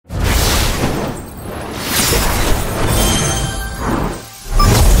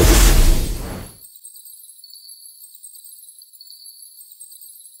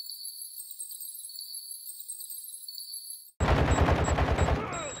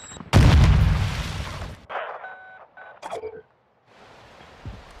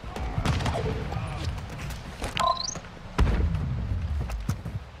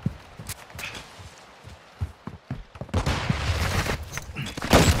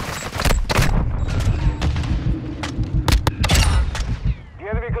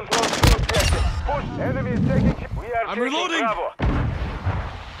I'm reloading! Bravo.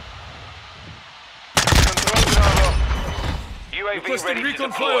 Control Bravo. UAV Requesting ready to recon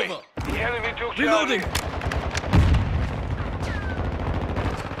deploy. flyover. The enemy took Reloading! Charlie.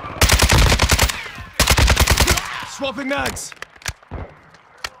 Swapping mags!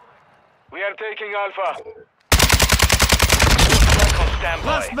 We are taking Alpha. Strike on standby.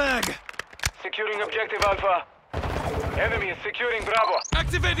 Last mag! Securing objective Alpha. Enemy is securing Bravo.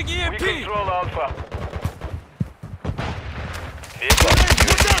 Activating We EMP! control Alpha. Vehicle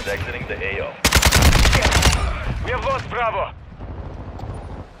security is exiting the AO. We have lost Bravo.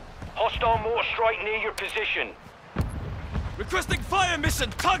 Hostile mortar strike near your position. Requesting fire mission!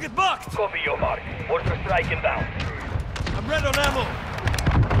 Target marked! Copy your mark. Mortar strike inbound. I'm red on ammo!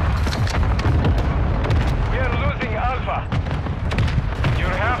 We are losing Alpha. You're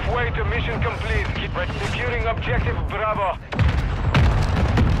halfway to mission complete. Keep securing objective Bravo.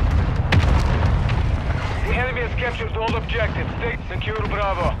 The enemy has captured all objectives. Stay secure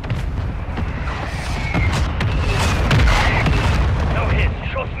Bravo. No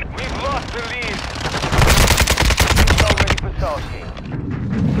hits. Trust me. We've lost the lead. Now ready for tasking.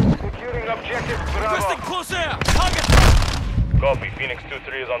 Securing objective Requesting Bravo. close air! Target! Copy. Phoenix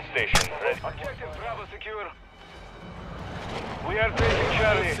 2-3 is on station. Ready. Objective Bravo secure. We are taking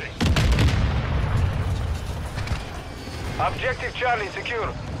Charlie. Objective Charlie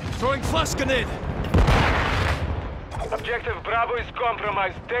secure. Throwing flash grenade! Objective Bravo is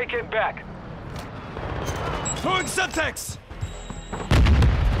compromised. Take it back. Throwing Semtex!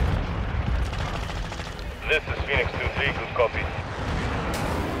 This is Phoenix 2-3. Good copy.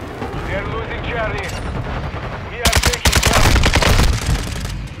 We are losing Charlie. We are taking Bravo.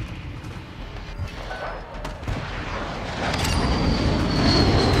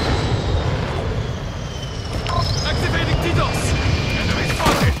 Activating DDoS! Enemy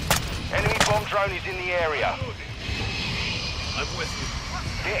spotted. Enemy bomb drone is in the area. I'm with you.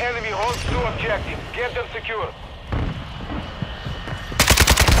 The enemy holds two objectives. Get them secure.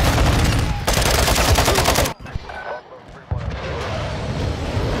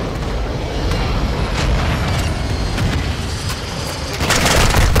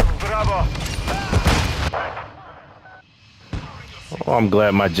 Bravo. Oh, I'm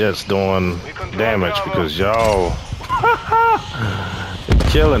glad my jet's doing damage because y'all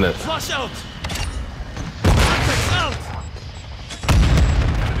killing it. Flash out! Semtex out!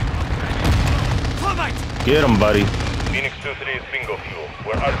 Thermite! Get him, buddy. Phoenix 2-3 is bingo fuel.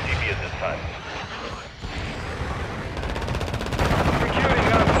 We're RTB at this time. Securing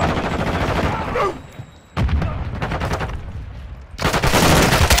Alpha.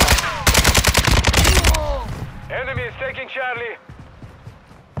 Enemy is taking Charlie.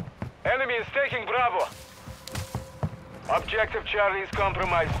 Enemy is taking Bravo. Objective Charlie is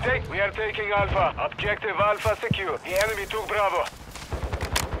compromised. We are taking Alpha. Objective Alpha secure. The enemy took Bravo.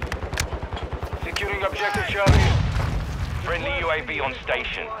 Securing objective Charlie. Friendly UAV on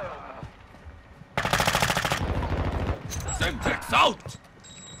station. Semtex out!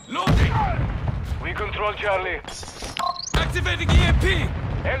 Loading! We control Charlie. Activating EMP!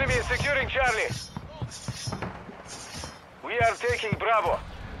 Enemy is securing Charlie. We are taking Bravo.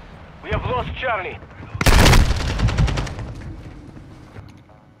 We have lost Charlie.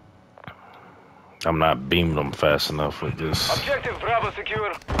 I'm not beaming them fast enough with this. Objective Bravo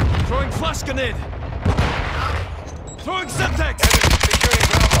secure. Throwing flash grenade! Throwing Semtex! Enemy securing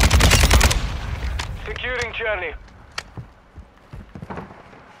Bravo. Securing Charlie.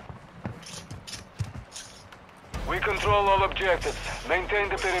 We control all objectives. Maintain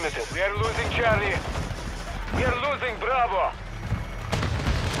the perimeter. We are losing Charlie. We are losing Bravo.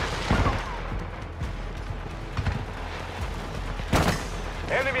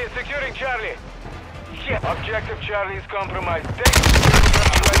 Enemy is securing Charlie. Shit. Objective Charlie is compromised.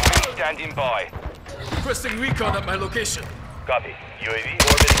 UAV standing by. Requesting recon at my location. Copy. UAV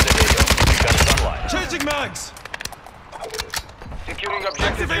orbiting the AO. Gun is online. Changing mags! Securing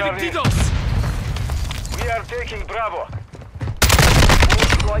objective Activating Charlie. DDoS! We are taking Bravo.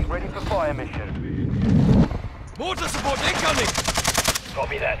 Full flight ready for fire mission. Mortar support incoming!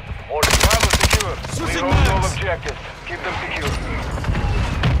 Copy that. Order. Bravo secure. We Switching hold all mags. objectives. Keep them secure.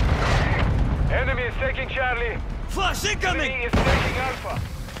 Enemy is taking Charlie. Flash incoming! Enemy is taking Alpha.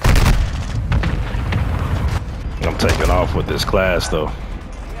 I'm taking off with this class though.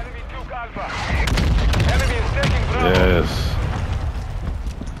 The enemy took Alpha. Enemy is taking Bravo. Yes.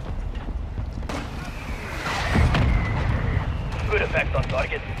 Good effect on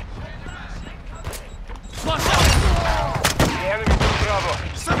target. Flash out! The enemy took Bravo.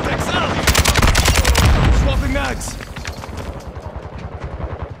 Semtex out! Swapping mags!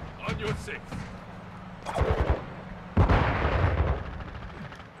 On your six.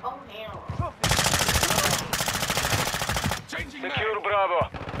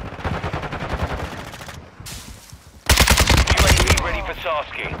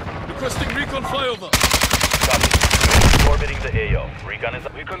 Starsky. Requesting recon flyover. Copy. Orbiting the AO. Recon is...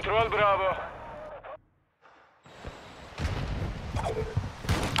 We control Bravo.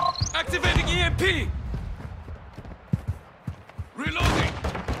 Activating EMP. Reloading.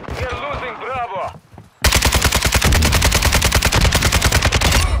 We are losing Bravo.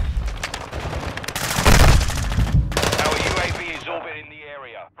 Our UAV is orbiting the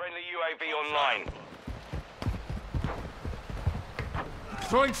area. Friendly UAV online.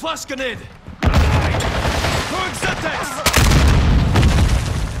 Throwing flash grenade. Throwing Semtex.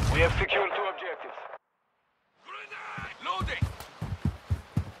 We have secured 2 objectives. Loading.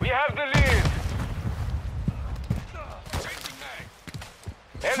 We have the lead.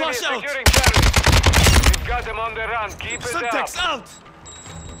 Enemy Flash out. securing Charlie. We've got them on the run. Keep it up. Semtex out.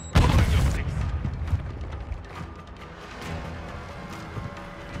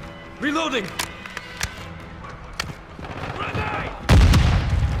 Reloading.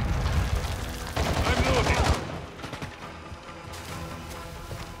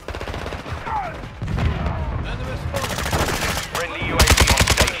 Friendly UAV on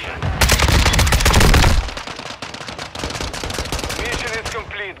station. Mission is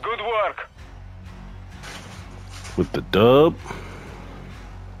complete. Good work. With the dub.